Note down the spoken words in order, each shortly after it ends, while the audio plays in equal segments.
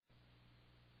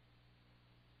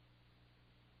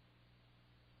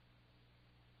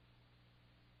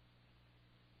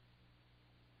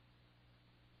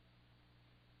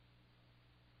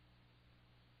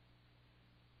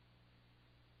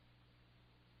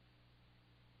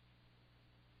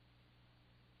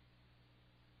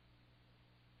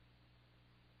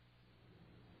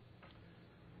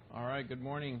All right, good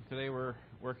morning. Today we're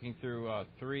working through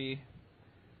three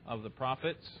of the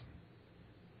prophets,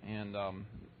 and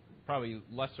probably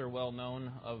lesser well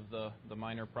known of the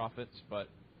minor prophets, but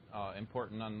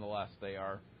important nonetheless. They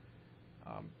are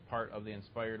part of the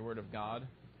inspired Word of God,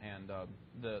 and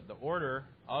the order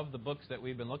of the books that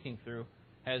we've been looking through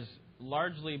has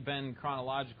largely been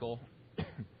chronological.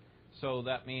 So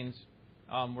that means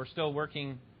we're still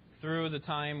working through the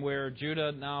time where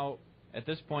Judah now, at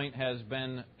this point, has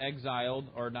been exiled,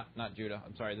 or not Judah,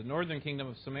 I'm sorry, the northern kingdom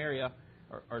of Samaria,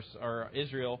 or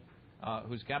Israel,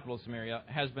 whose capital is Samaria,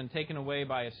 has been taken away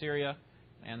by Assyria,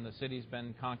 and the city's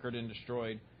been conquered and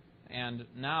destroyed. And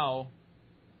now,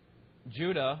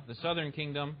 Judah, the southern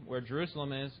kingdom, where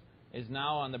Jerusalem is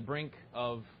now on the brink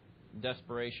of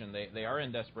desperation. They are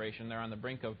in desperation. They're on the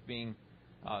brink of being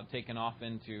taken off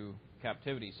into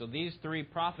captivity. So these three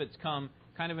prophets come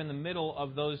kind of in the middle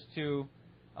of those two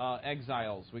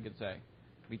exiles, we could say,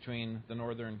 between the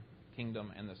northern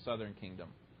kingdom and the southern kingdom.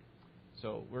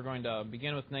 So we're going to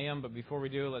begin with Nahum, but before we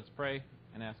do, let's pray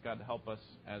and ask God to help us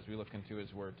as we look into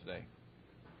His Word today.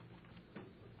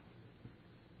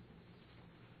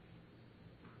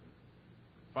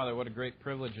 Father, what a great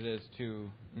privilege it is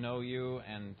to know You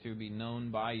and to be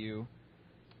known by You.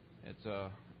 It's an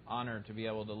honor to be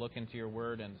able to look into Your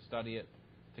Word and study it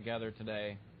together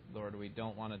today. Lord, we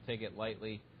don't want to take it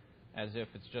lightly as if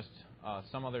it's just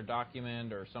some other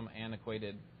document or some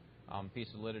antiquated piece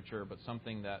of literature, but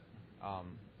something that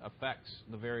affects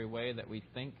the very way that we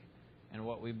think and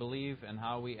what we believe and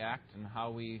how we act and how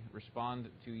we respond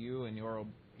to You and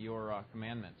Your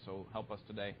commandments. So help us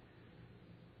today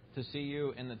to see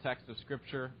You in the text of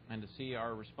Scripture and to see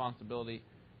our responsibility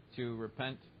to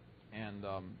repent and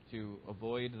to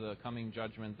avoid the coming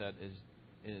judgment that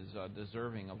is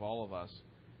deserving of all of us,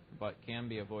 but can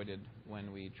be avoided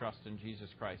when we trust in Jesus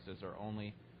Christ as our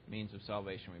only means of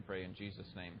salvation. We pray in Jesus'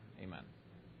 name. Amen.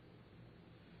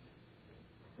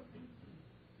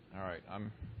 All right,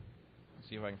 let's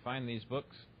see if I can find these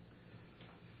books.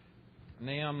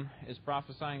 Nahum is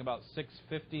prophesying about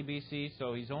 650 BC,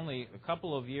 so he's only a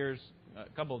couple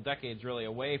of decades really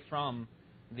away from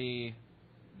the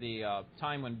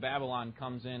time when Babylon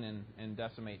comes in and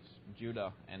decimates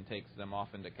Judah and takes them off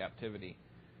into captivity.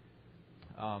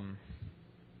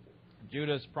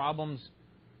 Judah's problems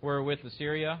were with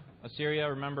Assyria. Assyria,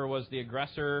 remember, was the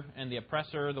aggressor and the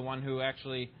oppressor, the one who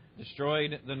actually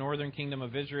destroyed the northern kingdom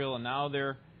of Israel, and now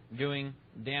they're doing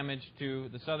damage to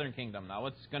the southern kingdom. Now,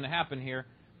 what's going to happen here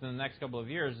in the next couple of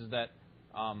years is that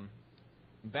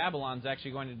Babylon's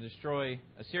actually going to destroy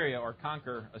Assyria or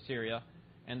conquer Assyria,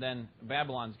 and then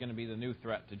Babylon's going to be the new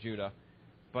threat to Judah.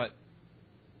 But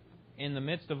in the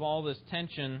midst of all this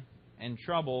tension and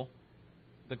trouble,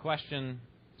 the question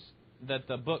that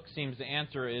the book seems to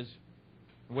answer is,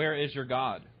 where is your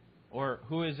God? Or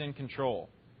who is in control?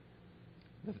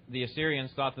 The Assyrians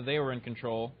thought that they were in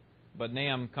control, but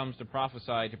Nahum comes to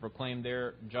prophesy to proclaim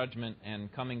their judgment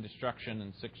and coming destruction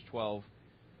in 612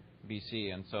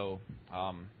 BC. And so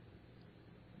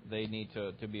they need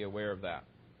to be aware of that.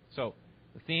 So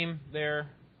the theme there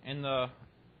on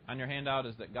your handout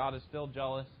is that God is still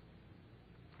jealous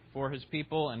for His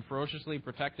people and ferociously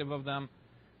protective of them.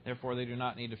 Therefore, they do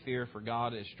not need to fear, for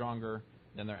God is stronger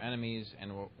than their enemies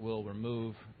and will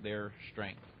remove their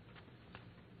strength.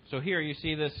 So here you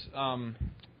see this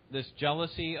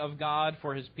jealousy of God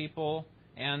for His people,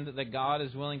 and that God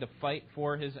is willing to fight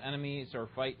for His enemies or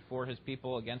fight for His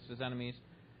people against His enemies,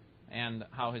 and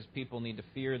how His people need to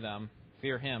fear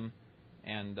Him,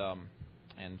 and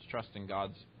trust in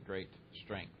God's great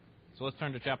strength. So let's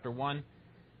turn to chapter 1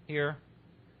 here.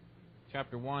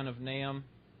 Chapter 1 of Nahum.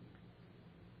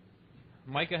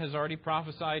 Micah has already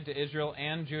prophesied to Israel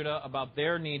and Judah about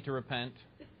their need to repent.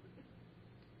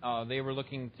 They were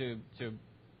looking to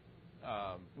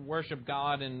worship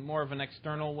God in more of an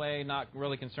external way, not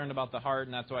really concerned about the heart,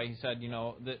 and that's why he said,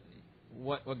 that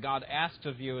what God asks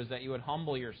of you is that you would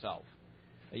humble yourself,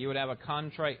 that you would have a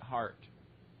contrite heart.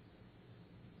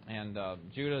 And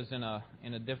Judah's in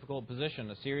a difficult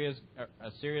position.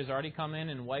 Assyria's already come in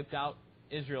and wiped out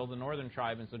Israel, the northern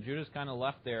tribe, and so Judah's kind of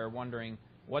left there wondering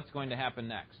what's going to happen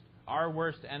next. Our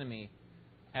worst enemy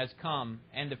has come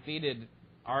and defeated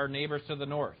our neighbors to the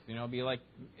north. It'd be like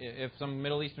if some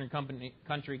Middle Eastern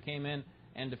country came in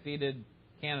and defeated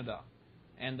Canada,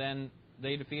 and then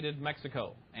they defeated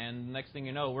Mexico, and next thing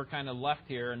you know, we're kind of left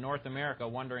here in North America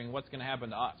wondering what's going to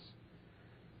happen to us.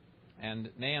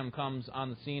 And Nahum comes on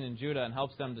the scene in Judah and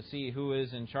helps them to see who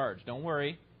is in charge. Don't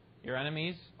worry, your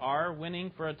enemies are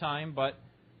winning for a time, but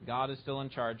God is still in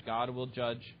charge. God will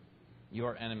judge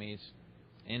your enemies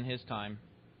in His time.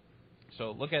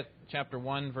 So look at chapter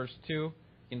 1, verse 2.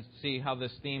 You can see how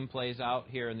this theme plays out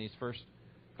here in these first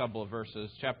couple of verses.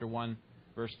 Chapter 1,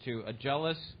 verse 2. A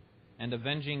jealous and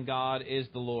avenging God is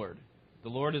the Lord. The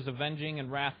Lord is avenging and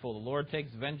wrathful. The Lord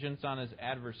takes vengeance on his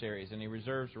adversaries, and he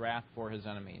reserves wrath for his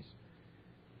enemies.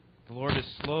 The Lord is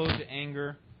slow to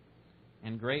anger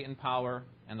and great in power,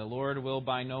 and the Lord will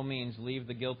by no means leave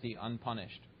the guilty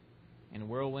unpunished. In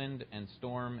whirlwind and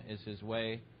storm is his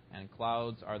way, and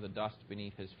clouds are the dust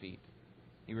beneath his feet.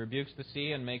 He rebukes the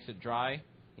sea and makes it dry.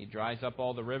 He dries up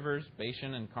all the rivers.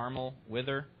 Bashan and Carmel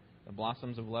wither. The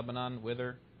blossoms of Lebanon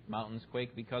wither. Mountains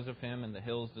quake because of him, and the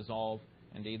hills dissolve.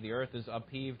 Indeed, the earth is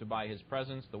upheaved by his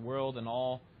presence, the world and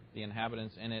all the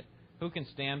inhabitants in it. Who can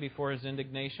stand before his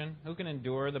indignation? Who can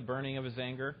endure the burning of his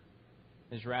anger?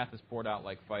 His wrath is poured out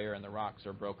like fire, and the rocks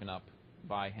are broken up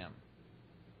by him.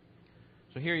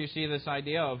 So here you see this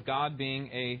idea of God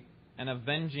being an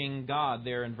avenging God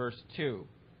there in verse 2.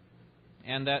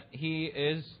 And that he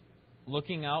is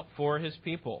looking out for his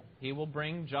people. He will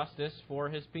bring justice for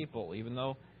his people. Even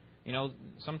though,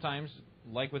 sometimes,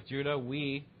 like with Judah,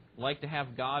 we like to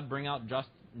have God bring on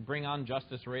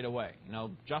justice right away.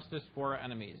 Justice for our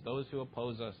enemies, those who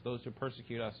oppose us, those who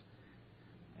persecute us.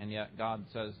 And yet God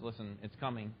says, listen, it's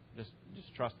coming. Just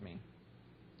trust me.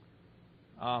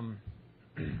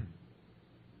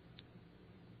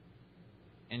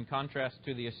 In contrast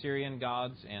to the Assyrian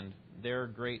gods and their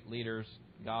great leaders,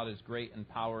 God is great in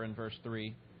power in verse 3.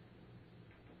 It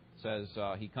says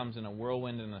he comes in a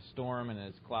whirlwind and a storm, and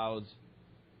his clouds,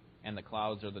 and the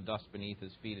clouds are the dust beneath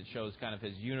his feet. It shows kind of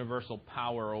his universal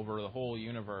power over the whole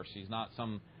universe. He's not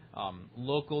some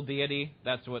local deity.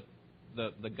 That's what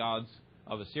the gods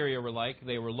of Assyria were like.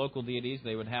 They were local deities.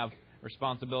 They would have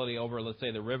responsibility over, let's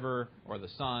say, the river or the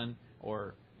sun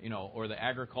or the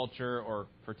agriculture or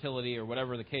fertility or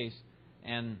whatever the case.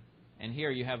 And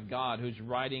here you have God who's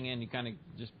riding in. You kind of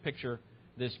just picture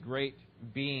this great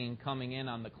being coming in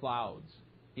on the clouds.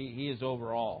 He is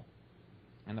over all.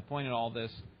 And the point of all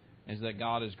this is that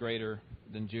God is greater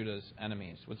than Judah's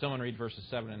enemies. Would someone read verses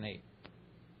 7 and 8?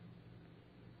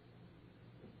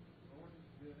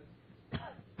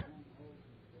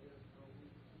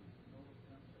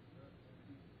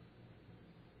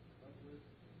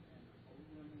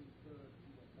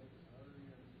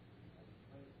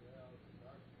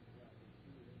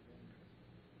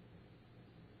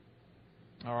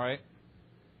 All right.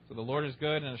 So the Lord is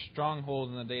good and a stronghold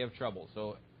in the day of trouble.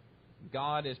 So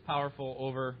God is powerful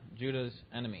over Judah's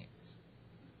enemies.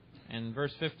 In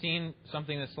verse 15,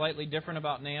 something that's slightly different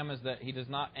about Nahum is that he does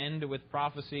not end with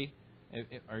prophecy.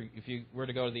 If you were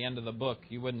to go to the end of the book,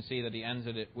 you wouldn't see that he ends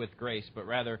it with grace, but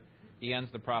rather he ends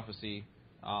the prophecy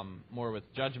more with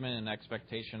judgment and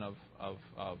expectation of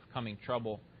coming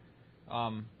trouble.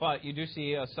 But you do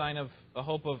see a sign of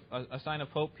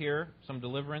hope here, some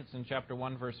deliverance in chapter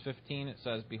 1, verse 15. It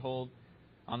says, "Behold,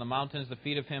 on the mountains the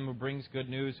feet of him who brings good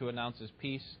news, who announces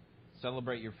peace.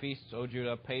 Celebrate your feasts, O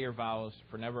Judah, pay your vows,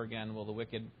 for never again will the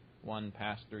wicked one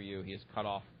pass through you. He is cut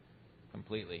off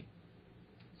completely."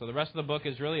 So the rest of the book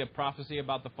is really a prophecy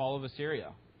about the fall of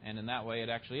Assyria, and in that way it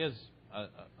actually is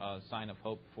a sign of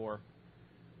hope for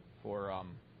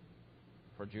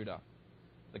Judah.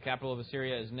 The capital of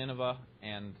Assyria is Nineveh,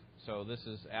 and so this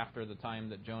is after the time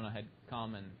that Jonah had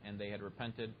come and they had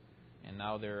repented, and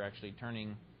now they're actually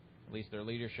turning, at least their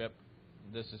leadership.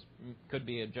 This could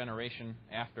be a generation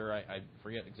after, I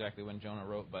forget exactly when Jonah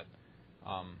wrote, but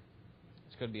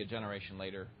this could be a generation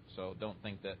later, so don't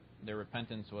think that their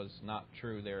repentance was not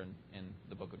true there in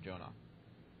the book of Jonah.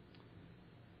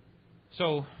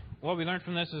 So what we learned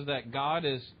from this is that God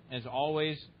is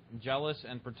always jealous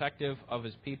and protective of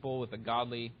his people with a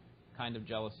godly kind of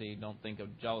jealousy. Don't think of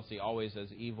jealousy always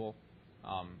as evil.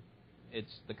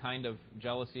 It's the kind of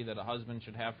jealousy that a husband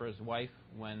should have for his wife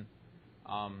when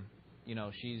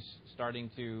she's starting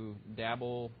to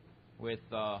dabble with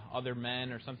other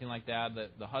men or something like that.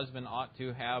 That the husband ought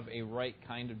to have a right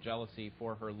kind of jealousy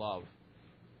for her love.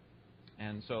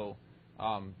 And so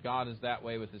God is that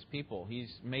way with his people.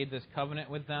 He's made this covenant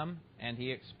with them, and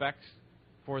he expects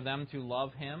for them to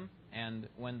love him, and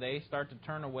when they start to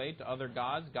turn away to other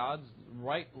gods, God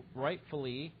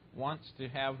rightfully wants to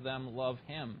have them love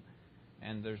him,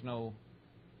 and there's no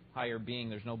higher being,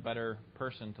 there's no better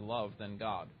person to love than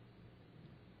God.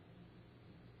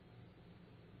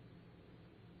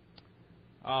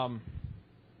 All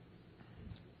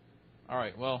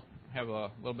right, well, I have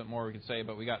a little bit more we could say,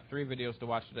 but we got 3 videos to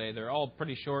watch today. They're all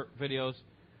pretty short videos,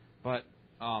 but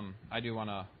I do want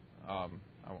to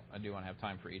have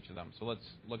time for each of them. So let's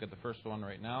look at the first one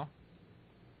right now.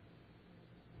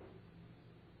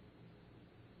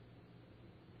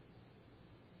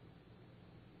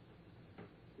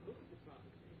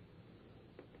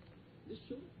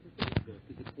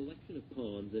 of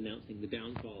poems announcing the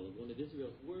downfall of one of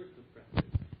Israel's worst oppressors,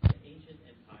 the ancient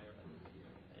empire of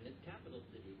Assyria, and its capital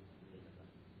city, Nineveh.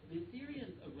 The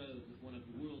Assyrians arose as one of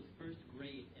the world's first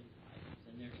great empires,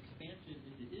 and their expansion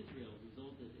into Israel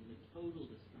resulted in the total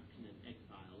destruction and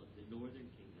exile of the northern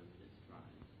kingdom and its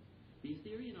tribes. The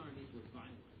Assyrian armies were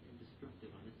violent and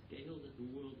destructive on a scale that the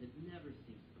world had never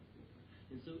seen before,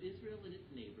 and so Israel and its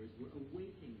neighbors were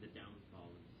awaiting the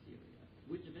downfall of Assyria,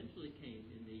 which eventually came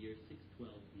in the year 612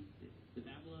 BC. The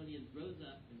Babylonians rose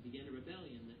up and began a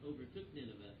rebellion that overtook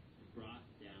Nineveh and brought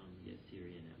down the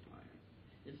Assyrian Empire.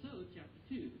 And so, chapter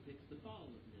 2 depicts the fall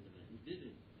of Nineveh in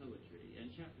vivid poetry,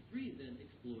 and chapter 3 then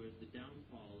explores the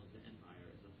downfall of the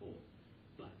empire as a whole.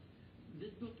 But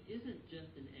this book isn't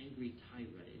just an angry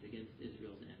tirade against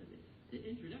Israel's enemies. The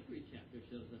introductory chapter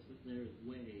shows us that there is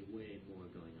way, way more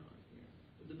going on here.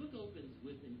 The book opens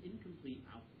with an incomplete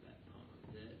alphabet poem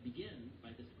that begins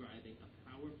by describing a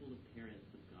powerful appearance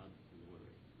of God's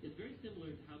glory. It's very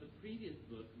similar to how the previous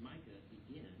book, Micah,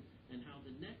 began, and how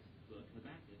the next book,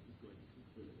 Habakkuk, is going to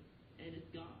conclude. And it's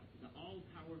God, the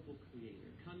all-powerful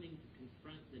creator, coming to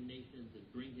confront the nations and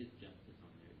bring his justice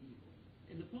on their evil.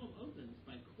 And the poem opens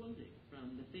by quoting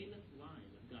from the famous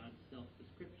line of God's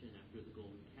self-description after the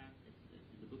golden calf incident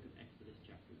in the book of Exodus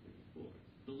chapter 34.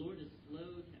 The Lord is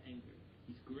slow to anger.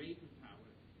 He's great in power.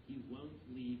 He won't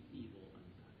leave evil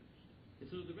unpunished. And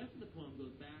so the rest of the poem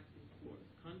goes back and forth,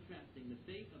 contrasting the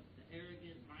faith of the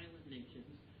arrogant, violent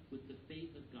nations with the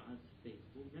faith of God's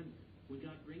faithful remnant. When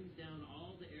God brings down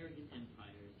all the arrogant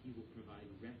empires, he will provide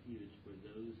refuge for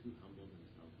those who humble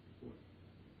themselves before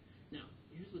him. Now,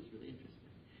 here's what's really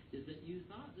interesting, is that you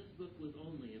thought this book was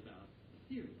only about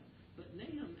Assyria, but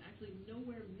Nahum actually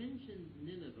nowhere mentions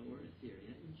Nineveh or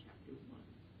Assyria in chapter 1.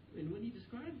 And when he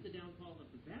describes the downfall of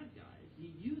the bad guys,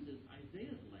 he uses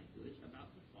Isaiah's language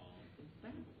about the fall of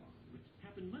Babylon, which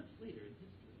happened much later in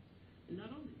history. And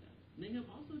not only that, Nahum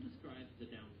also describes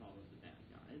the downfall of the bad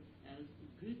guys as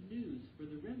good news for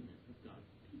the remnant of God's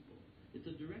people. It's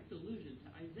a direct allusion to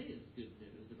Isaiah's good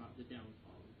news about the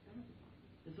downfall of Babylon.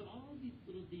 And so all of these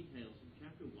little details from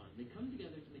chapter 1, they come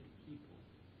together to make a key point.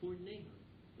 For Nahum,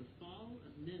 the fall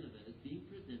of Nineveh is being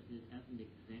presented as an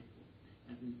example,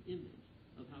 as an image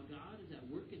of how God is at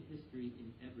work in history in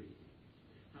every age,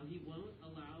 how he won't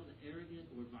allow the arrogant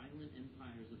or violent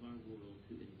empires of our world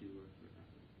to endure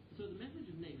forever. So the message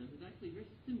of Nahum is actually very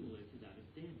similar to that of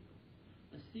Daniel.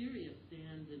 Assyria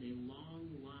stands in a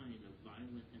long line of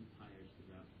violent empires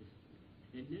throughout history,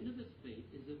 and Nineveh's fate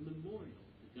is a memorial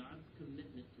to God's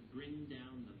commitment to bring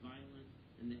down the violent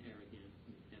and the arrogant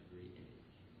in every age.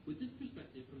 With this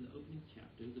perspective from the opening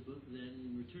chapter, the book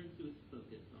then returns to its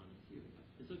focus on Assyria.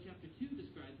 And so chapter 2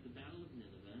 describes the battle of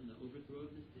Nineveh and the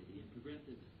overthrow of the city in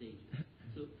progressive stages.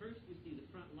 So first we see the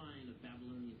front line of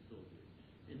Babylonian soldiers,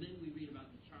 and then we read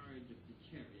about the charge of the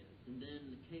chariots, and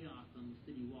then the chaos on the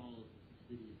city walls as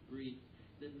the city is breached,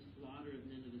 then the slaughter of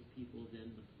Nineveh's people,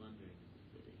 then the plundering of the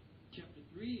city. Chapter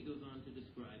 3 goes on to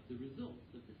describe the results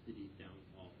of the city's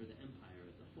downfall for the empire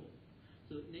as a whole.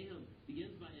 So Nahum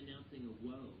begins by announcing a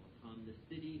woe upon the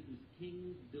city whose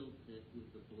kings built it with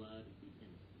the blood of the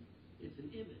innocent. It's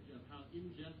an image of how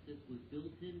injustice was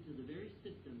built into the very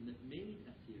system that made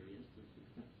Assyria so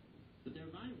successful. But their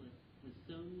violence has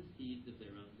sown the seeds of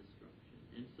their own destruction,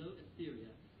 and so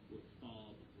Assyria will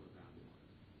fall before Babylon.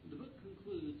 The book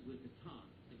concludes with a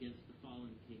taunt against the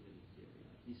fallen king of Assyria.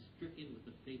 He's stricken with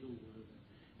a fatal wound,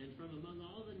 and from among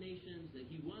all the nations that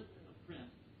he once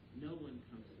oppressed, no one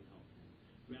comes to help him.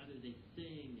 Rather, they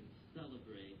sing and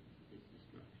celebrate his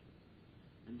destruction.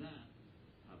 And that's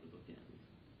how the book ends.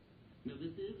 Now,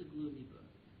 this is a gloomy book,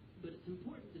 but it's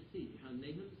important to see how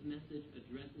Nahum's message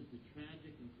addresses the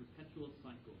tragic and perpetual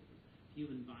cycle of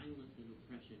human violence and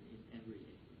oppression in every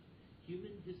age.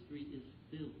 Human history is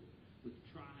filled with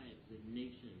tribes and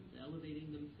nations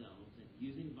elevating themselves and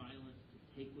using violence to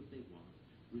take what they want,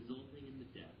 resulting in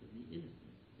the death of the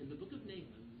innocent. And the book of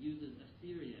Nahum uses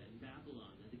Assyria and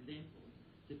Babylon as examples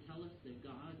to tell us that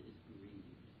God is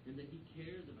grieved and that he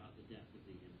cares about the death of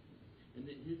the innocent, and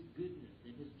that his goodness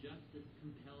and his justice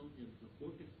compel him to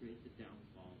orchestrate the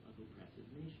downfall of oppressive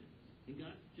nations. And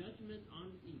God's judgment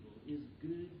on evil is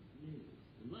good news,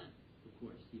 unless, of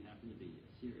course, you happen to be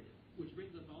Assyria. Which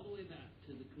brings us all the way back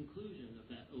to the conclusion of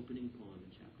that opening poem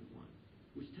in chapter 1,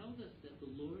 which tells us that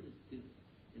the Lord is good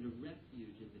and a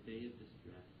refuge in the day of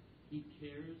distress. He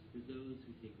cares for those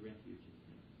who take refuge in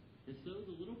him. And so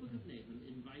the little book of Nahum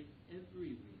invites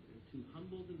every reader to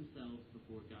humble themselves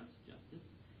before God's justice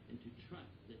and to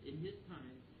trust that in his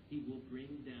time he will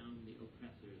bring down the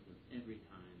oppressors of every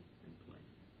time and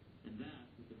place. And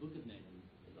that's what the book of Nahum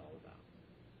is all about.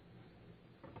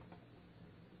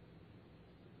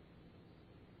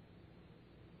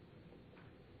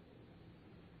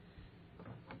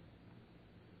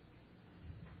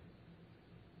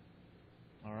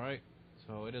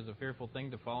 So it is a fearful thing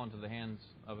to fall into the hands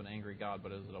of an angry God,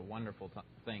 but it is a wonderful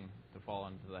thing to fall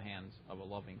into the hands of a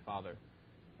loving Father.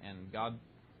 And God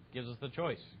gives us the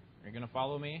choice. You're going to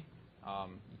follow me.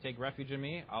 You take refuge in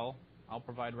me. I'll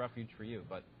provide refuge for you.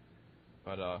 But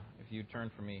if you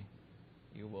turn from me,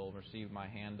 you will receive my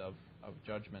hand of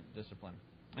judgment, discipline.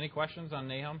 Any questions on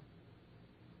Nahum?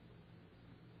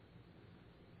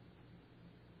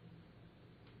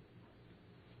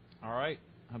 All right,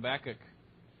 Habakkuk.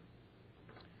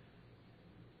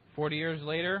 40 years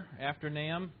later, after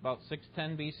Nahum, about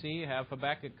 610 BC, you have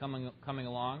Habakkuk coming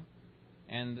along.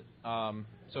 And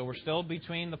so we're still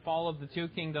between the fall of the two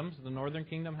kingdoms. The northern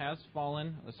kingdom has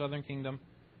fallen. The southern kingdom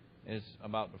is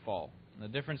about to fall. And the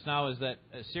difference now is that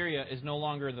Assyria is no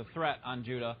longer the threat on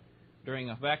Judah during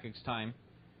Habakkuk's time.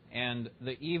 And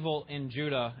the evil in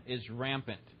Judah is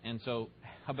rampant. And so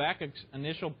Habakkuk's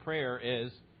initial prayer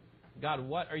is, God,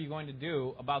 what are you going to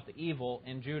do about the evil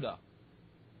in Judah?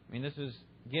 I mean, this is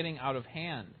getting out of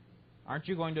hand. Aren't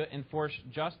you going to enforce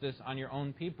justice on your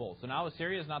own people? So now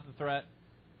Assyria is not the threat,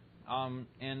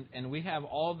 and we have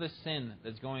all this sin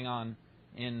that's going on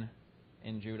in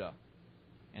Judah.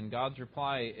 And God's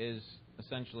reply is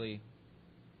essentially,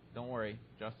 don't worry,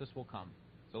 justice will come.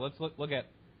 So let's look at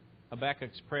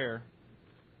Habakkuk's prayer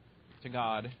to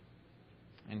God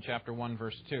in chapter 1,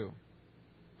 verse 2.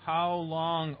 How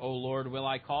long, O Lord, will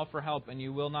I call for help, and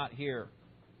you will not hear?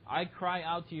 I cry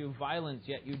out to you violence,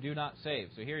 yet you do not save.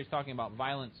 So here he's talking about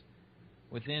violence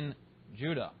within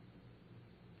Judah.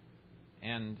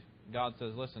 And God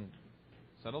says, listen,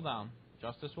 settle down.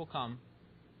 Justice will come,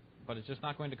 but it's just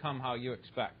not going to come how you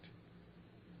expect.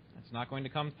 It's not going to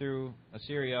come through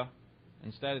Assyria.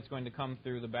 Instead, it's going to come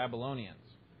through the Babylonians.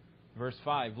 Verse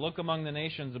 5, look among the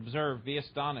nations, observe, be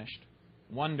astonished.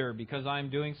 Wonder, because I am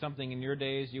doing something in your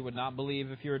days you would not believe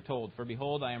if you were told. For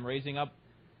behold, I am raising up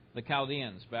the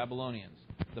Chaldeans, Babylonians,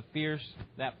 that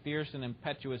fierce and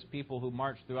impetuous people who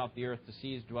march throughout the earth to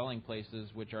seize dwelling places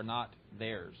which are not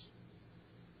theirs.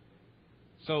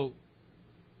 So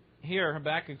here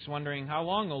Habakkuk's wondering, how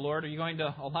long, O Lord, are you going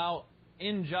to allow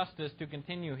injustice to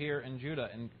continue here in Judah?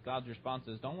 And God's response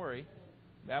is, don't worry,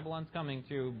 Babylon's coming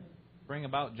to bring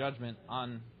about judgment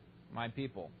on my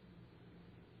people.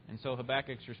 And so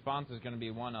Habakkuk's response is going to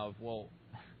be one of, well,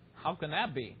 how can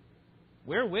that be?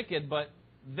 We're wicked, but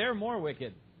they're more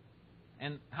wicked.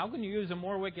 And how can you use a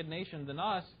more wicked nation than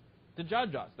us to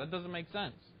judge us? That doesn't make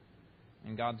sense.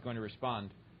 And God's going to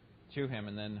respond to him,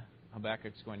 and then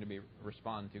Habakkuk's going to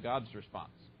respond to God's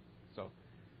response. So,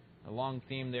 a long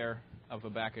theme there of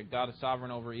Habakkuk. God is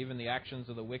sovereign over even the actions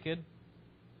of the wicked.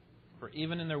 For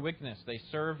even in their wickedness, they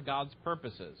serve God's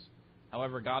purposes.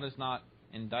 However, God is not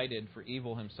indicted for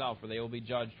evil himself, for they will be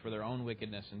judged for their own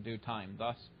wickedness in due time.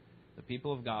 Thus, the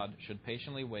people of God should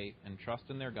patiently wait and trust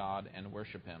in their God and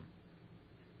worship him.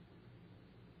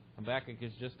 Habakkuk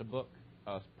is just a book,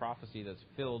 a prophecy that's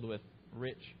filled with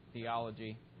rich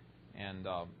theology, and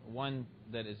one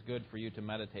that is good for you to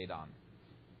meditate on.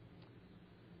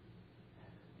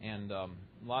 And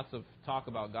lots of talk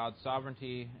about God's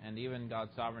sovereignty, and even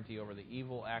God's sovereignty over the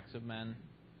evil acts of men,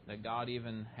 that God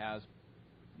even has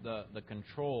the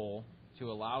control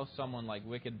to allow someone like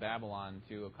wicked Babylon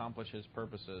to accomplish his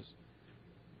purposes.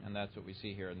 And that's what we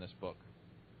see here in this book.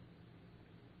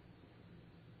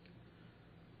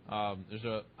 There's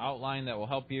an outline that will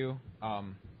help you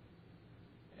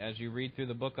as you read through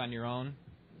the book on your own.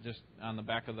 Just on the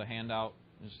back of the handout,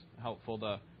 it's helpful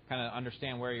to kind of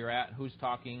understand where you're at, who's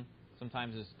talking.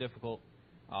 Sometimes it's difficult.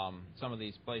 Some of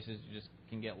these places you just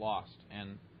can get lost.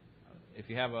 And if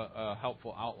you have a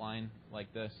helpful outline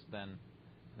like this, then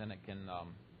it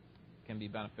can be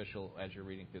beneficial as you're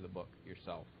reading through the book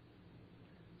yourself.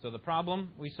 So the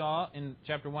problem we saw in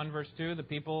chapter 1, verse 2, the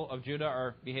people of Judah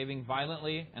are behaving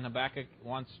violently, and Habakkuk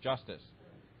wants justice.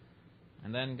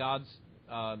 And then God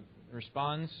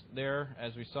responds there,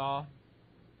 as we saw,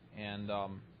 and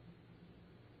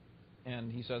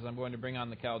he says, I'm going to bring on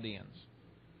the Chaldeans.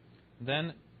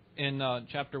 Then in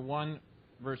chapter 1,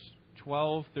 verse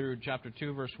 12 through chapter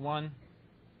 2, verse 1,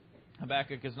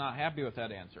 Habakkuk is not happy with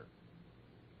that answer.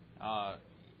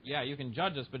 Yeah, you can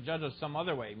judge us, but judge us some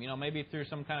other way. Maybe through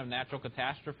some kind of natural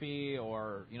catastrophe,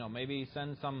 or maybe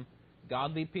send some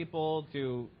godly people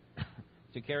to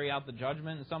carry out the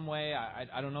judgment in some way.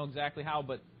 I don't know exactly how,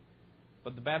 but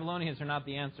the Babylonians are not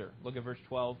the answer. Look at verse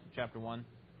 12, chapter 1.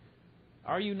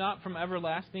 Are you not from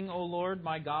everlasting, O Lord,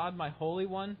 my God, my Holy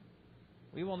One?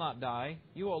 We will not die.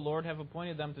 You, O Lord, have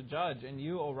appointed them to judge, and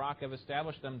you, O Rock, have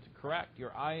established them to correct.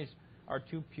 Your eyes are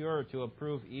too pure to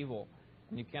approve evil,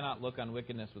 and you cannot look on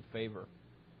wickedness with favor.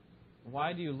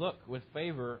 Why do you look with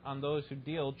favor on those who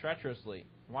deal treacherously?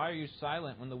 Why are you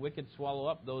silent when the wicked swallow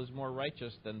up those more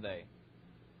righteous than they?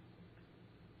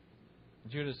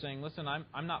 Judah is saying, listen,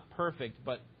 I'm not perfect,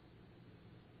 but,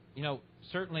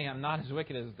 certainly I'm not as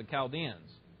wicked as the Chaldeans.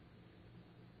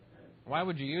 Why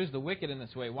would you use the wicked in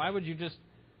this way? Why would you just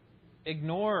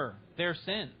ignore their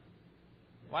sin?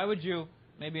 Why would you,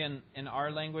 maybe in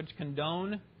our language,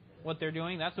 condone what they're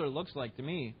doing? That's what it looks like to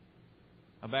me.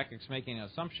 Habakkuk's making an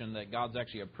assumption that God's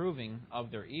actually approving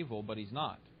of their evil, but He's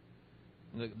not.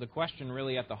 The question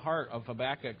really at the heart of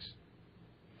Habakkuk's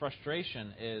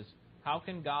frustration is, how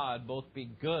can God both be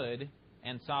good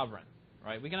and sovereign?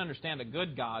 Right? We can understand a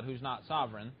good God who's not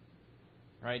sovereign.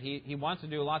 Right? He wants to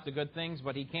do lots of good things,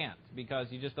 but He can't, because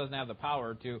He just doesn't have the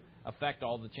power to affect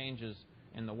all the changes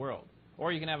in the world.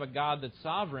 Or you can have a God that's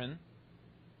sovereign,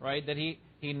 right? That He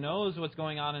knows what's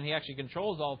going on and He actually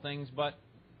controls all things, but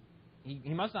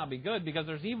He must not be good because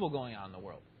there's evil going on in the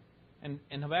world. And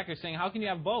Habakkuk is saying, how can you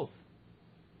have both?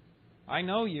 I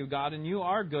know you, God, and you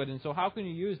are good, and so how can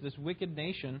you use this wicked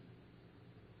nation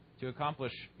to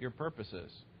accomplish your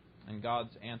purposes? And God's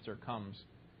answer comes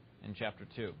in chapter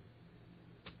 2.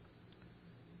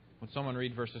 Would someone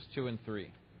read verses 2 and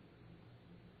 3?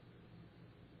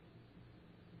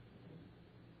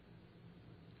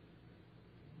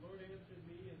 The Lord answered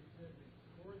me and said,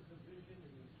 record the vision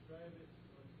and inscribe it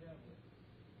on tablets,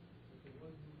 that the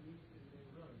one who reads it may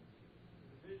run.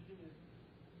 For the vision is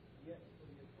yet for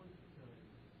the appointed time.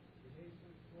 It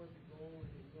hastens toward the goal, and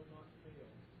it will not fail.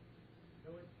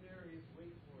 Though it tarries,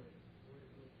 wait for it, for it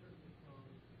will certainly come,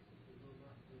 it will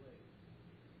not delay.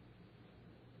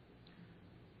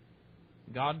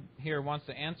 God here wants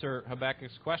to answer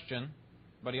Habakkuk's question,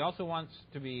 but He also wants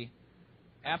to be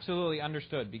absolutely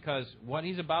understood, because what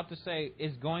He's about to say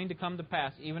is going to come to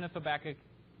pass, even if Habakkuk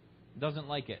doesn't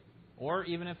like it, or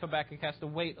even if Habakkuk has to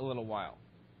wait a little while.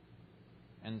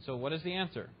 And so what is the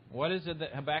answer? What is it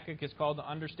that Habakkuk is called to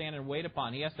understand and wait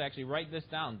upon? He has to actually write this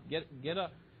down. Get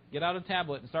out a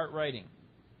tablet and start writing.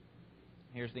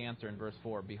 Here's the answer in verse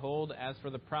 4. Behold, as for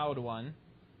the proud one,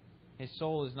 his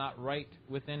soul is not right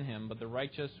within him, but the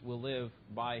righteous will live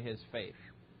by his faith.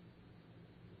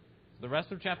 The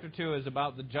rest of chapter 2 is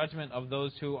about the judgment of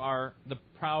those who are the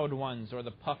proud ones or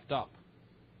the puffed up.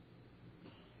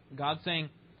 God's saying,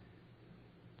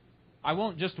 I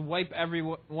won't just wipe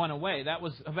everyone away. That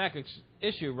was Habakkuk's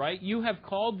issue, right? You have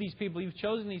called these people. You've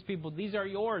chosen these people. These are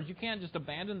yours. You can't just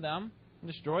abandon them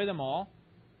and destroy them all.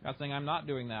 God's saying, I'm not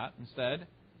doing that. Instead,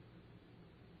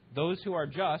 those who are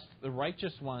just, the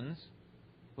righteous ones,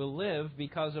 will live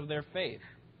because of their faith.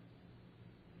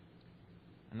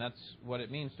 And that's what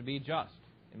it means to be just.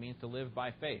 It means to live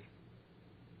by faith.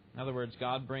 In other words,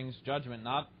 God brings judgment.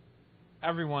 Not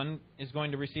everyone is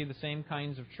going to receive the same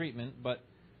kinds of treatment, but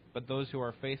those who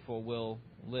are faithful will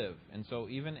live. And so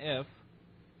even if,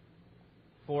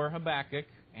 for Habakkuk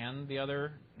and the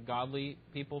other godly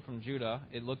people from Judah,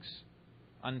 it looks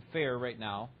unfair right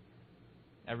now,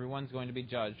 everyone's going to be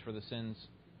judged for the sins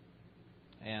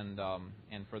and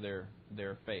for their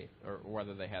faith, or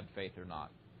whether they had faith or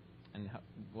not. And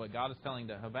what God is telling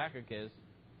to Habakkuk is,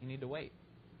 you need to wait.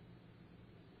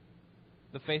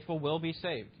 The faithful will be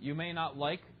saved. You may not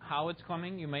like how it's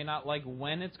coming. You may not like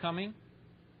when it's coming.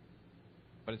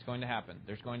 But it's going to happen.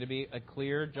 There's going to be a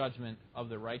clear judgment of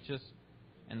the righteous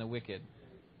and the wicked.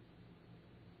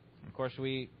 Of course,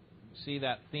 we see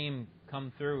that theme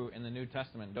come through in the New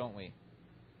Testament, don't we?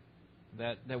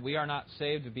 That we are not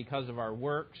saved because of our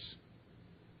works.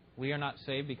 We are not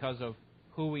saved because of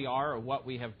who we are or what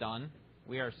we have done.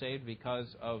 We are saved because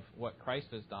of what Christ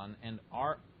has done, and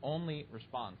our only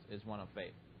response is one of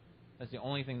faith. That's the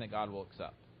only thing that God will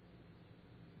accept.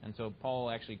 And so Paul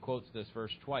actually quotes this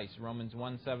verse twice. Romans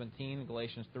 1:17,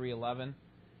 Galatians 3:11.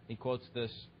 He quotes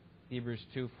this Hebrews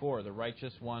 2:4. The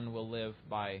righteous one will live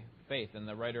by faith. And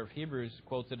the writer of Hebrews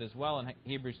quotes it as well in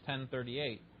Hebrews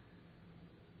 10:38.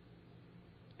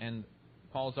 And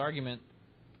Paul's argument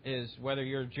is whether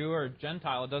you're a Jew or a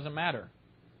Gentile, it doesn't matter.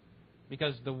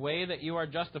 Because the way that you are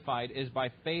justified is by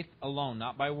faith alone,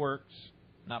 not by works,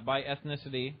 not by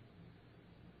ethnicity.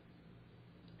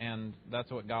 And that's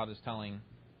what God is telling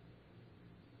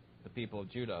the people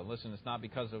of Judah. Listen, it's not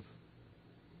because of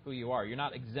who you are. You're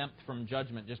not exempt from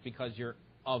judgment just because you're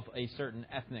of a certain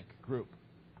ethnic group.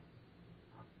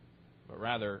 But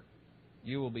rather,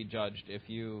 you will be judged if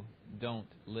you don't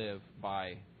live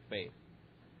by faith.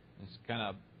 This kind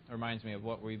of reminds me of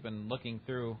what we've been looking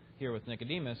through here with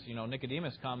Nicodemus. You know,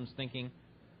 Nicodemus comes thinking,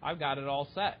 I've got it all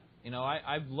set. You know,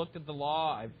 I've looked at the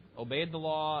law, I've obeyed the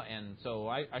law, and so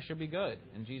I should be good.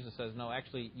 And Jesus says, no,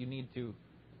 actually, you need to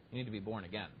be born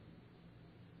again.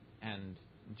 And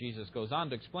Jesus goes on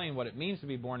to explain what it means to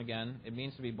be born again. It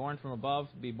means to be born from above,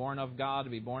 to be born of God, to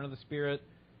be born of the Spirit.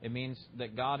 It means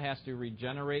that God has to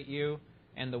regenerate you.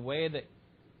 And the way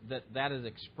that is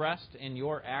expressed in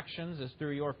your actions is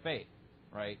through your faith,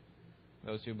 right?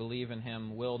 Those who believe in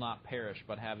Him will not perish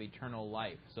but have eternal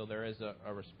life. So there is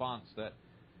a response that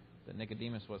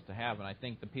Nicodemus was to have. And I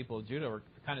think the people of Judah were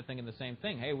kind of thinking the same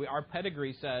thing. Hey, our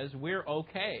pedigree says we're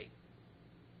okay.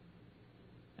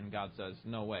 And God says,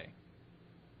 no way.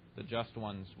 The just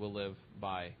ones will live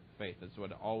by faith. That's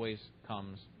what it always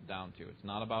comes down to. It's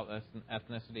not about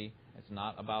ethnicity. It's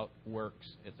not about works.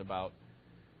 It's about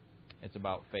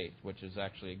faith, which is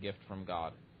actually a gift from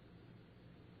God.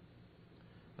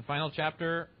 The final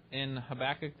chapter in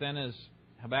Habakkuk then is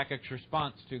Habakkuk's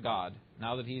response to God.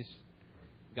 Now that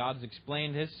God's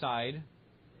explained His side,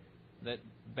 that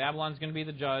Babylon's going to be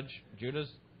the judge, Judah's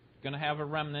going to have a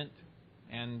remnant,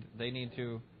 and they need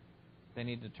to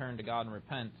turn to God and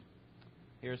repent.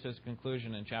 Here's his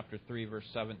conclusion in chapter 3, verse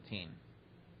 17.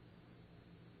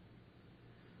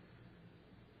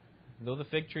 Though the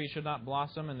fig tree should not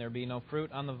blossom, and there be no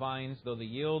fruit on the vines, though the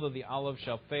yield of the olive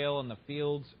shall fail, and the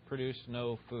fields produce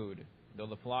no food, though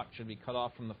the flock should be cut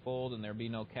off from the fold, and there be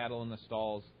no cattle in the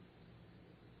stalls,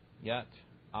 yet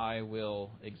I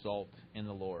will exult in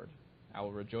the Lord. I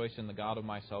will rejoice in the God of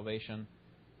my salvation.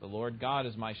 The Lord God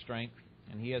is my strength,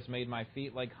 and He has made my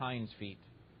feet like hinds' feet,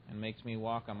 and makes me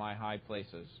walk on my high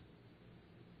places.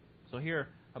 So here,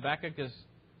 Habakkuk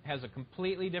has a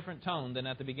completely different tone than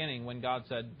at the beginning when God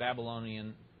said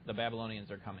the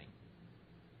Babylonians are coming.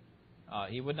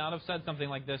 He would not have said something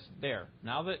like this there.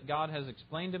 Now that God has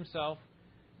explained Himself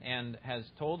and has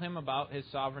told him about His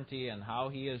sovereignty and how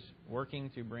He is working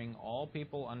to bring all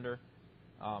people under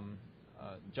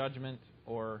judgment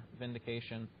or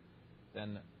vindication,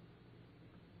 then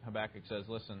Habakkuk says,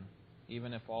 listen,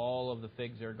 even if all of the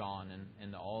figs are gone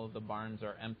and all of the barns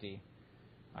are empty,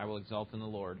 I will exult in the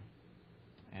Lord,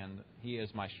 and He is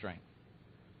my strength.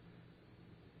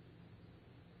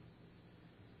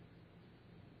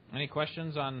 Any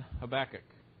questions on Habakkuk?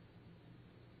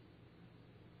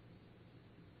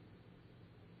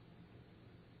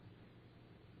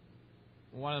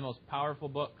 One of the most powerful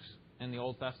books in the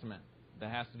Old Testament that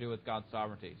has to do with God's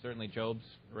sovereignty. Certainly Job's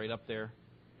right up there.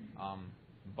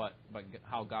 But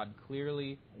how God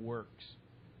clearly works,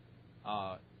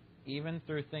 even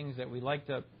through things that we like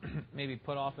to maybe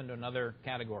put off into another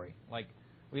category. Like,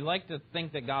 we like to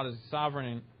think that God is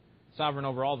sovereign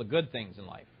over all the good things in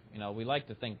life. We like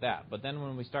to think that. But then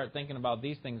when we start thinking about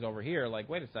these things over here, like,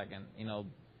 wait a second,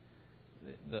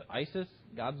 the ISIS,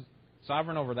 God's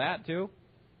sovereign over that too?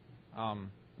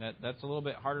 That's a little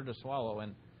bit harder to swallow.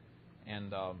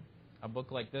 And a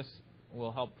book like this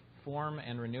will help form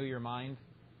and renew your mind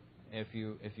if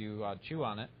you chew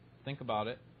on it, think about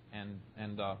it, and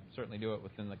certainly do it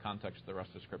within the context of the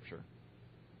rest of Scripture.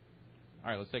 All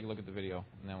right, let's take a look at the video,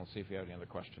 and then we'll see if you have any other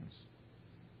questions.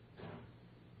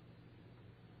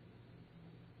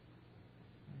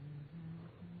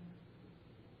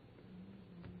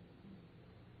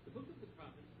 The book of the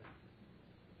prophet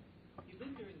Habakkuk. He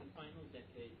lived during the final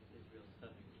decades of Israel's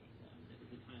southern kingdom, and it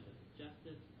was a time of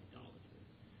justice and idolatry.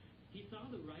 He saw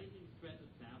the rising threat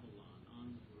of Babylon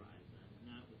on the horizon,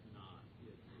 and that was not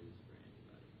good news for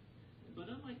anybody. But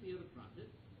unlike the other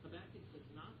prophets, Habakkuk does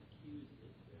not accuse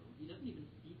Israel. He doesn't even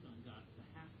speak on God's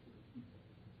behalf to the people.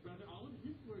 Rather, all of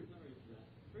his words are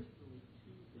addressed personally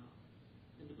to God.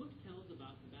 And the book tells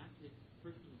about Habakkuk's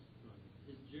personal struggle,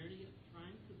 his journey of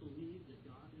trying to believe that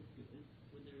God is good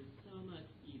when there is so much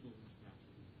evil and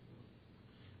tragedy in the world.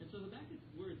 And so Habakkuk's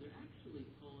words are actually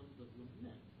poems of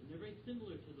lament, and they're very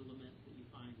similar to the laments that you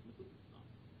find in the book of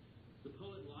Psalms. The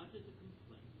poet lodges a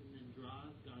complaint and then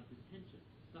draws God's attention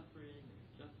to suffering and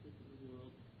injustice in the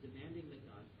world, demanding that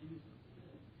God do something.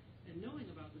 And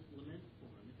knowing about this lament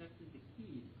form is actually the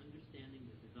key to understanding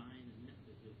the design and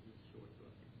message of this short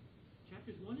book.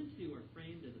 Chapters 1 and 2 are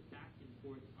framed as a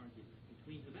back-and-forth argument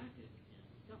between Habakkuk and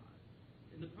God.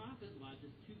 And the prophet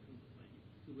lodges two complaints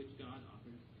to which God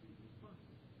offers two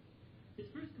responses.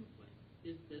 His first complaint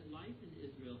is that life in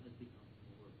Israel has become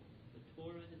horrible. The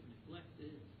Torah is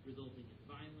neglected, resulting in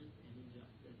violence and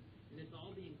injustice, and it's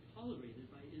all being tolerated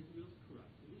by Israel's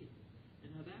corrupt leaders. And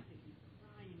Habakkuk is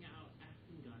crying out,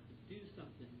 asking God to do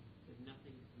something, but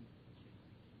nothing seems to change.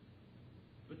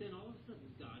 But then all of a sudden,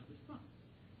 God responds.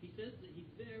 He says that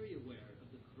he's very aware of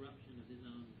the corruption of his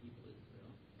own people,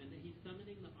 Israel, and that he's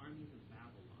summoning the armies of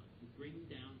Babylon to bring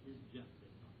down his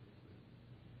justice on Israel.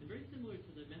 And very similar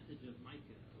to the message of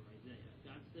Micah or Isaiah,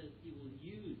 God says he will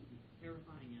use this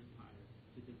terrifying empire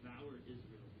to devour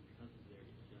Israel because of their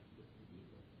injustice and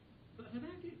evil. But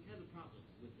Habakkuk has a problem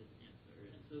with this answer,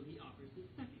 and so he offers his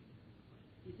second counterpoint.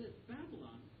 He says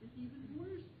Babylon is even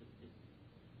worse than Israel.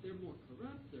 They're more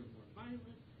corrupt, they're more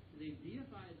violent, they've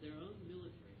deified their own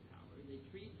military power, they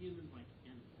treat humans like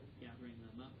animals, gathering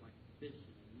them up like fish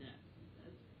in a net, he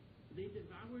says. They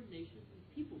devour nations and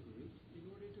people groups in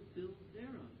order to build their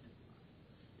own empire.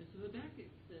 And so Habakkuk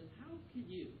says, how can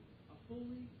you, a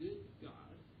holy, good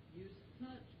God, use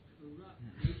such corrupt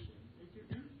nations as your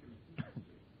instruments in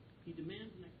history? He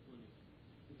demands an explanation.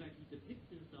 In fact, he depicts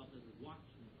himself as a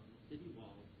watchman on the city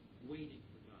walls, waiting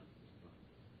for God's response,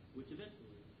 which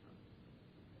eventually is coming.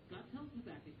 God tells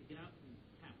Habakkuk to get out some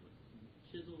tablets and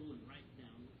chisel and write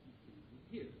down what he sees and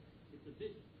hears. It's a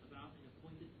vision about an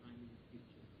appointed time in the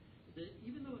future. That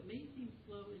even though it may seem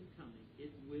slow in coming, it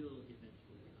will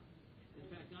eventually come. In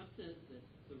fact, God says that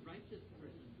the righteous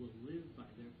person will live by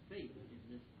their faith in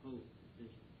this hope and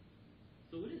vision.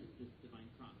 So what is this divine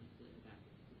promise that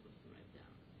Habakkuk is supposed to write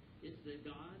down? It's that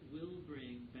God will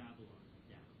bring Babylon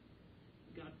down.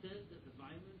 God says that the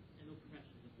violence and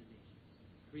oppression of the nations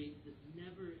creates this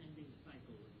never-ending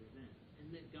cycle of revenge, and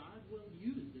that God will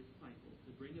use this cycle to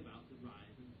bring about the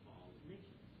rise and fall of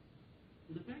nations.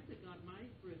 And the fact that God might,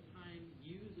 for a time,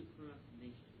 use a corrupt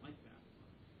nation like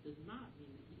Babylon does not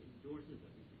mean that he endorses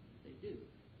everything that they do.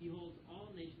 He holds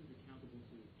all nations accountable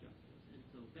to his justice, and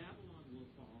so Babylon will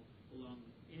fall along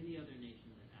with any other nation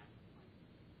that acts like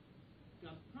it.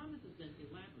 God's promise is then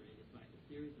elaborated by a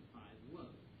series of 5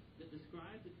 woes that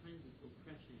describe the kinds of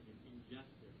oppression and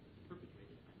injustice that's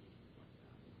perpetrated by nations like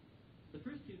Babylon. The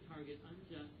first 2 target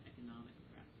unjust economic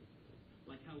practices,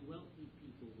 like how wealthy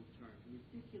people will charge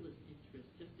ridiculous interest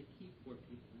just to keep poor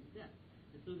people in debt,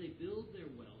 and so they build their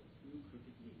wealth through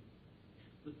crooked means.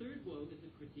 The third woe is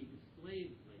a critique of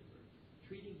slave labor,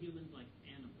 treating humans like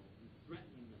animals and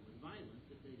threatening them with violence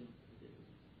if they don't produce.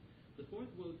 The fourth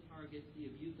woe targets the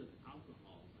abuse of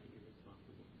alcohol by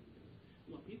irresponsible leaders.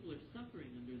 While people are suffering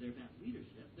under their bad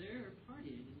leadership, they're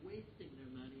partying and wasting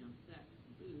their money on sex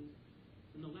and booze.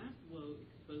 And the last woe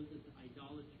exposes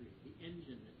idolatry, the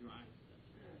engine that drives such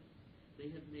acts. They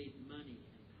have made money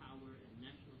and power and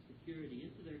national security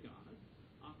into their gods,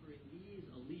 offering these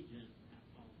allegiance at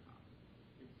all costs.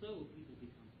 And so people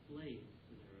become slaves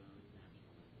to their own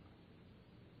national empire.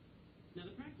 Now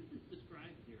the practices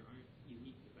described here aren't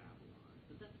unique to Babylon,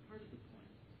 but that's part of the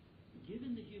point.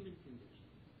 Given the human condition,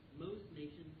 most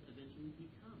nations eventually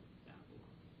become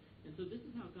Babylon. And so this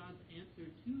is how God's answer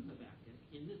to Habakkuk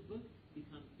in this book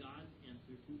becomes God's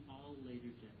answer to all later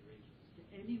generations, to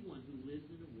anyone who lives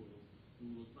in a world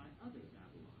ruled by other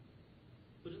Babylons.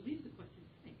 But it leaves the question,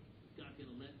 hey, is God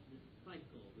going to let this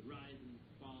cycle, the rise and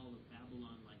fall of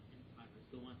Babylon-like empires,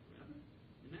 go on forever?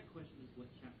 And that question is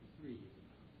what chapter 3 is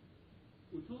about.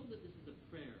 We're told that this is a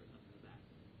prayer of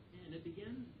Habakkuk, and it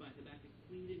begins by Habakkuk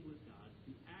pleading with God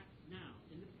to act now,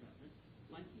 in the present,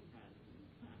 like he has in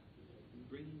the past, in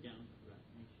bringing down corrupt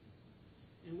nations.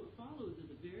 And what follows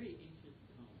is a very ancient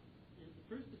poem. And it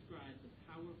first describes the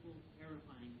powerful,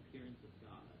 terrifying appearance of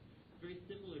God, very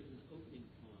similar to the opening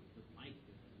poems of Micah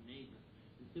and Nahum,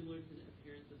 and similar to the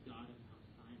appearance of God of Mount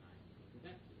Sinai in the book of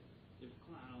Exodus. There's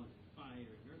cloud, and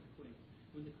fire, and earthquake.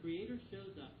 When the Creator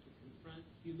shows up to confront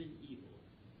human evil,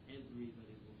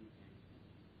 everybody will be paying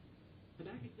attention.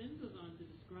 Habakkuk then goes on to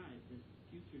describe this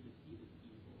future defeat of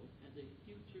evil as a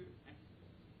future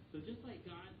exodus. So just like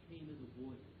God came as a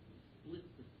warrior and split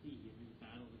the sea in his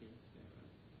battle against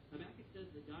Pharaoh, Habakkuk says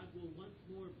that God will once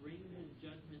more bring his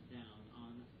judgment down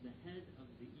on the head of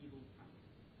the evil power.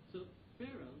 So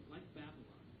Pharaoh, like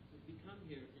Babylon, has become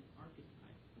here an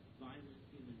archetype of violent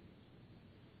human nature.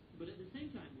 But at the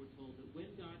same time, we're told that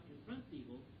when God confronts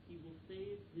evil, he will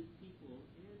save his people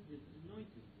and his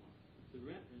anointed one. It's a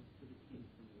reference to the king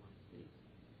from 1:8.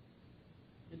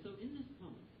 And so in this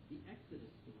poem, the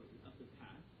Exodus story of the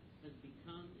past has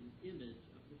become an image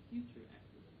of the future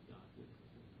Exodus God will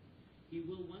perform. He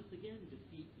will once again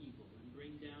defeat evil and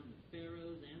bring down the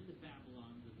pharaohs and the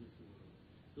Babylons of this world.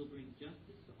 He'll bring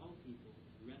justice to all people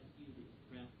and rescue the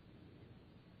oppressed and the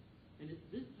innocent. And it's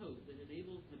this hope that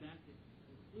enables Habakkuk to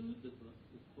conclude the book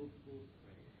with hopeful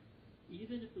prayer.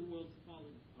 Even if the world's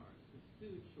falling apart with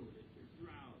food shortage or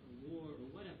drought or war or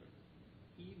whatever,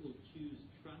 he will choose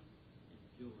trust and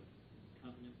joy in the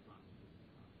covenant promises of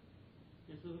God.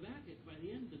 And so Habakkuk, by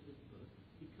the end of this book,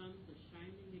 becomes a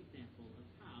shining example of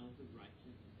how the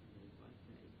righteous live by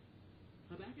faith.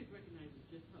 Habakkuk recognizes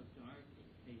just how dark and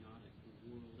chaotic the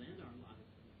world and our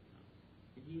lives have become.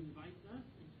 And he invites us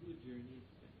into a journey of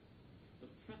faith, of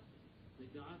trusting that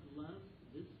God loves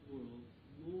this world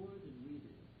more than we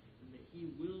do, and that he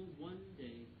will one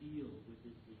day deal with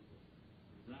its evil.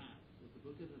 And that's what the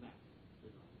book of Habakkuk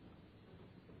is all about.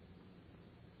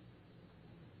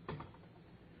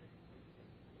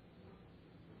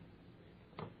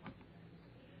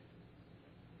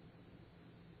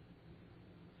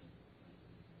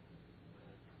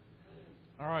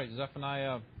 All right,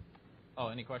 Zephaniah. Oh,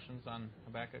 any questions on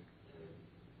Habakkuk?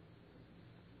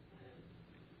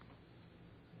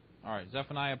 All right,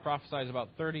 Zephaniah prophesies about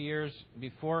 30 years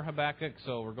before Habakkuk,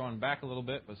 so we're going back a little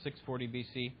bit, but 640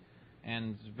 BC.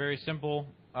 And it's a very simple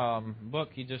book.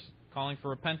 He's just calling for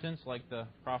repentance like the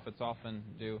prophets often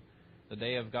do. The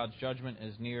day of God's judgment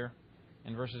is near.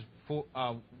 In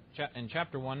in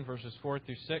chapter 1, verses 4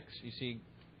 through 6, you see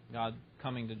God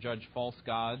coming to judge false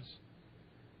gods.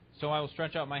 So I will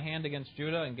stretch out my hand against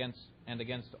Judah and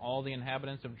against all the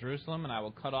inhabitants of Jerusalem, and I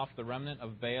will cut off the remnant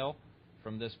of Baal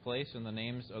from this place, and the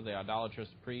names of the idolatrous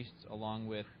priests along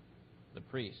with the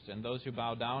priests, and those who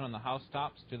bow down on the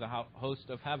housetops to the host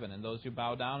of heaven, and those who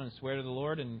bow down and swear to the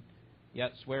Lord, and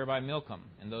yet swear by Milcom,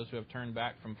 and those who have turned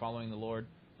back from following the Lord,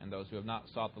 and those who have not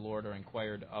sought the Lord or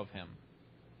inquired of Him.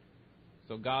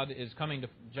 So God is coming to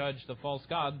judge the false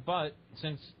god, but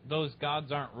since those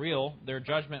gods aren't real, their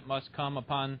judgment must come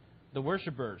upon the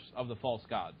worshipers of the false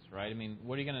gods, right? I mean,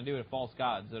 what are you going to do to false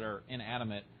gods that are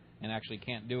inanimate and actually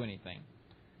can't do anything?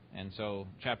 And so,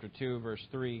 chapter 2, verse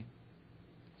 3,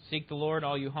 seek the Lord,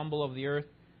 all you humble of the earth.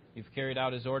 You've carried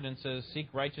out His ordinances. Seek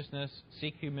righteousness.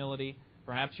 Seek humility.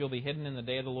 Perhaps you'll be hidden in the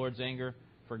day of the Lord's anger.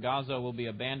 For Gaza will be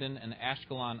abandoned, and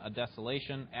Ashkelon a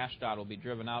desolation. Ashdod will be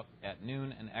driven out at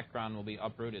noon, and Ekron will be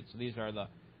uprooted. So these are the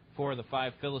 4 of the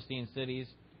 5 Philistine cities.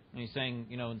 And he's saying,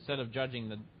 instead of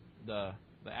judging the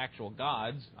actual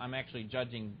gods, I'm actually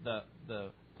judging the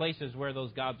places where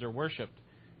those gods are worshipped.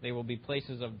 They will be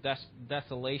places of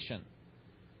desolation.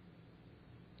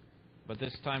 But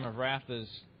this time of wrath this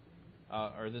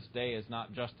day is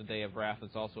not just a day of wrath,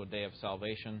 it's also a day of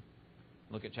salvation.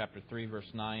 Look at chapter 3,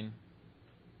 verse 9.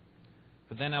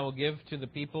 But then I will give to the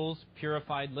peoples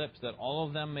purified lips, that all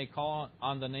of them may call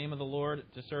on the name of the Lord,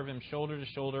 to serve Him shoulder to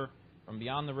shoulder from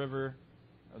beyond the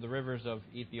rivers of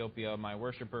Ethiopia. My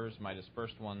worshippers, my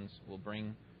dispersed ones, will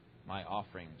bring my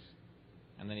offerings.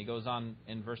 And then he goes on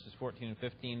in verses 14 and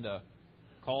 15 to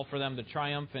call for them to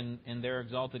triumph in their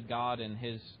exalted God and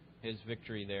His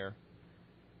victory there.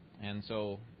 And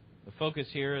so the focus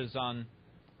here is on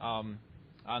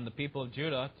the people of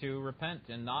Judah to repent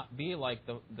and not be like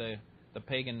the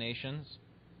pagan nations.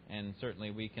 And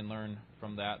certainly we can learn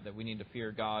from that we need to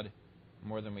fear God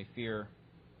more than we fear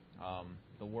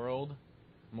the world,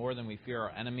 more than we fear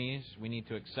our enemies. We need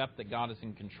to accept that God is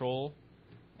in control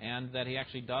and that He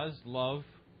actually does love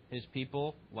His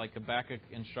people, like Habakkuk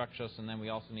instructs us, and then we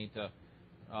also need to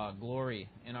glory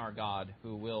in our God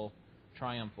who will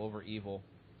triumph over evil,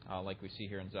 like we see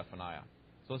here in Zephaniah.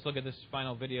 So let's look at this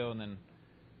final video, and then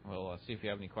we'll see if you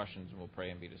have any questions, and we'll pray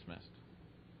and be dismissed.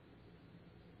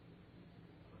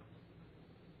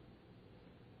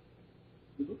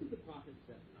 The book of the prophet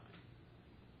Zephaniah.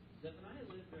 Zephaniah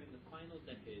lived during the final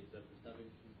decades of the southern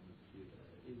kingdom of Judah.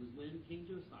 It was when King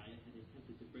Josiah had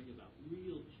attempted to bring about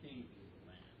real change in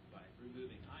the land by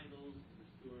removing idols,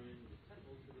 restoring the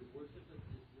temples to the worship of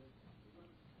Israel.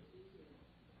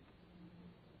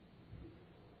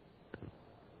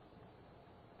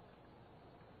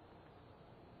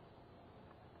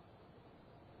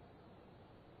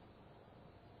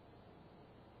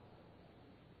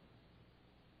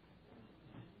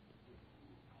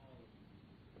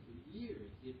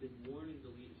 Years he had been warning the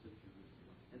leaders of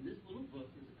Jerusalem, and this little book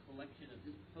is a collection of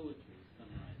his poetry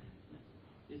summarizing his message.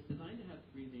 It's designed to have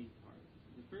 3 main parts.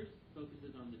 The first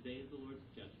focuses on the day of the Lord's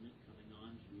judgment coming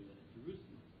on Judah and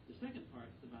Jerusalem. The second part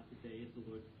is about the day of the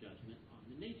Lord's judgment on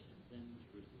the nations and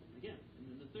Jerusalem again. And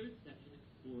then the third section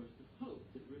explores the hope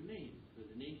that remains for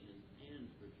the nations and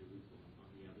for Jerusalem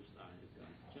on the other side of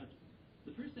God's judgment.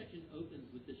 The first section opens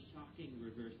with the shocking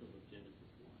reversal of Genesis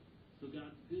 1. So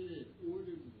God's good,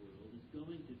 ordered world is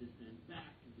going to descend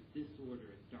back into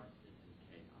disorder and darkness and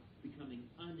chaos, becoming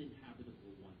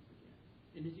uninhabitable once again.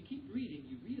 And as you keep reading,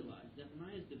 you realize that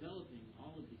Zephaniah is developing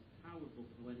all of these powerful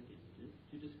poetic images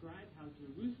to describe how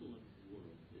Jerusalem's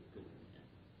world is going to end.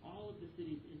 All of the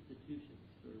city's institutions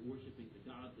for worshiping the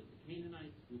gods of the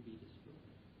Canaanites will be destroyed.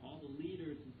 All the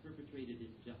leaders who perpetrated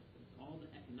injustice, all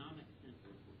the economic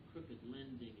centers where crooked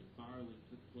lending and borrowing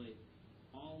took place,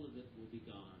 all of it will be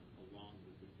gone along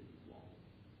with the city's walls.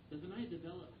 Zephaniah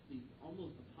develops these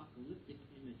almost apocalyptic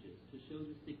images to show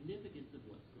the significance of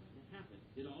what's going to happen.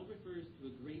 It all refers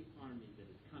to a great army that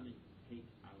is coming to take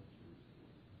out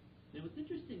Jerusalem. Now it's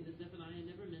interesting that Zephaniah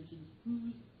never mentions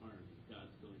whose army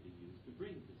God's going to use to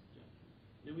bring this judgment.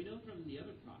 Now we know from the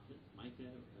other prophets, Micah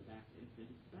or Habakkuk, that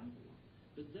it's Babylon.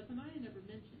 But Zephaniah never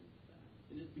mentions that.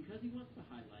 And it's because he wants to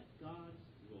highlight God's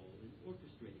role in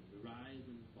orchestrating the rise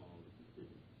and fall of the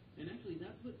city. And actually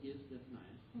that's what gives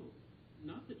Zephaniah hope.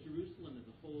 Not that Jerusalem as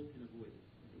a whole can avoid its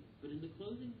fate, but in the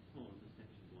closing poem of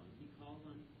section 1, he calls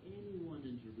on anyone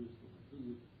in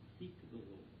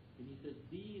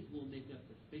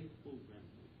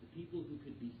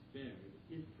be spared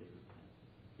if they repent.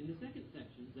 In the second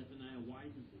section, Zephaniah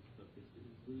widens his focus to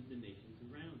include the nations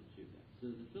around Judah. So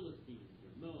the Philistines,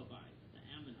 the Moabites, the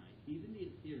Ammonites, even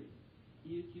the Assyrians.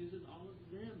 He accuses all of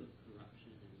them of corruption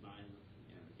and violence and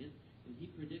arrogance, and he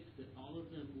predicts that all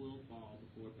of them will fall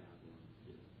before Babylon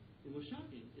too. And what's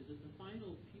shocking is that the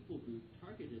final people group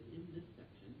targeted in this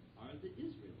section are the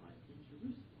Israelites in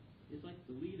Jerusalem. It's like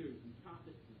the leaders and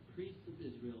prophets and priests of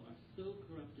Israel are so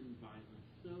corrupt and violent,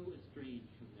 so estranged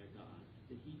from their God,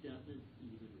 that he doesn't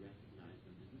even recognize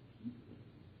them as a people.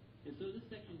 And so this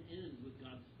section ends with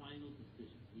God's final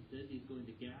decision. He says he's going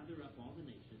to gather up all the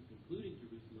nations, including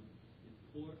Jerusalem, and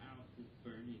pour out his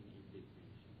burning indignation.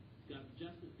 God's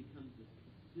justice becomes this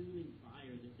consuming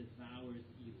fire that devours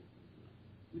evil from the land,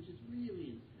 which is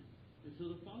really intense. And so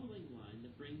the following line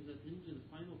that brings us into the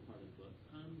final part of the book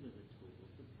comes as a total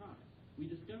surprise. We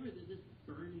discover that this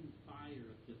burning fire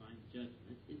of divine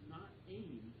judgment is not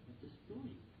aimed at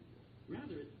destroying people.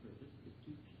 Rather, its purpose is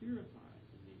to purify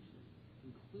the nation,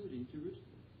 including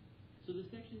Jerusalem. So the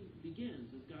section begins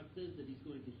as God says that he's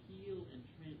going to heal and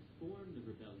transform the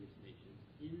rebellious nation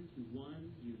into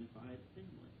one unified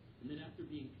family. And that after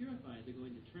being purified, they're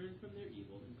going to turn from their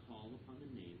evil and call upon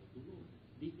the name of the Lord.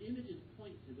 These images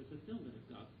point to the fulfillment of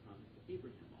God's promise to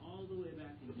Abraham, all the way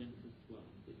back in Genesis 12,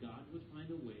 that God would find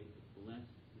a way to bless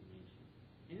the nation,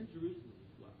 and Jerusalem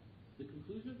as well. The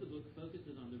conclusion of the book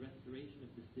focuses on the restoration of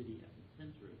the city at the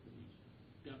center of the nation.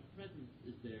 God's presence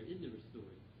is there in the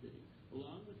restored city,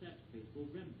 along with that faithful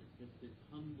remnant that's been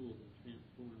humbled and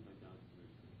transformed by God's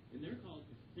mercy. And they're called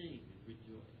to sing and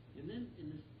rejoice. And then in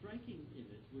this striking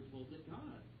image, we're told that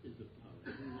God is the poet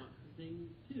who wants to sing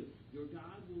too. Your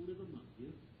God will live among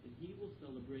you, and he will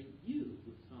celebrate you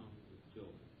with songs of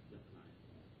joy, Zephaniah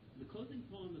says. The closing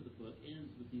poem of the book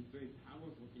ends with these very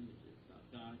powerful images about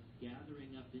God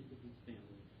gathering up into his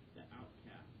family the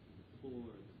outcast and the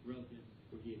poor and the broken,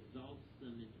 where he exalts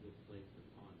them into a place of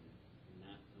honor. And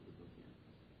that's how the book ends.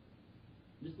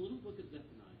 This little book of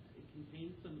Zephaniah, it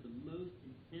contains some of the most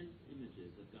intense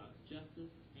images of God's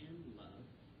justice and love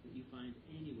that you find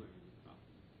anywhere in the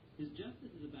prophets. His justice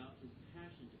is about his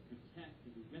passion to protect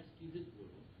and to rescue his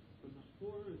world from the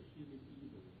horror of human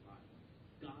evil and violence.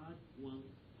 God won't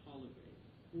tolerate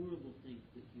horrible things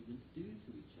that humans do to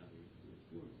each other in this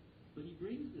world. But he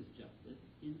brings this justice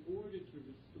in order to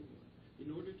restore,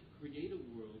 in order to create a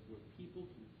world where people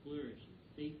can flourish in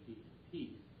safety and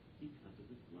peace because of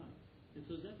his love. And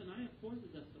so Zephaniah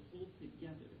forces us to hold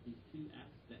together these two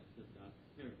aspects of God's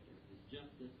character, his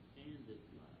justice and his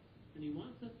love. And he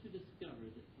wants us to discover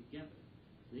that together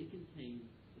they contain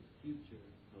the future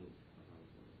hope of our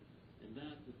world. And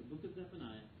that's what the book of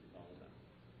Zephaniah is all about.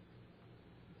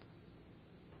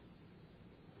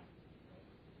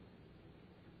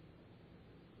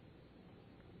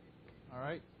 All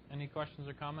right. Any questions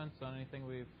or comments on anything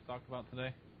we've talked about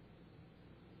today?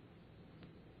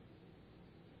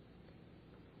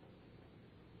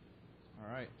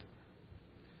 All right.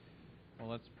 Well,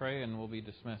 let's pray and we'll be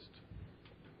dismissed.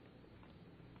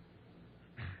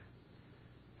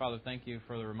 Father, thank you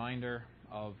for the reminder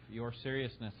of your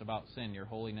seriousness about sin, your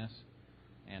holiness,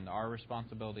 and our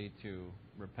responsibility to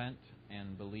repent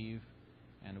and believe.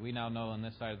 And we now know on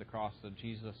this side of the cross that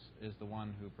Jesus is the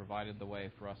one who provided the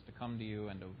way for us to come to you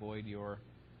and to avoid your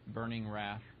burning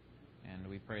wrath. And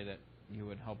we pray that you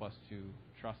would help us to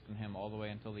trust in him all the way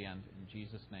until the end. In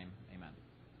Jesus' name, amen.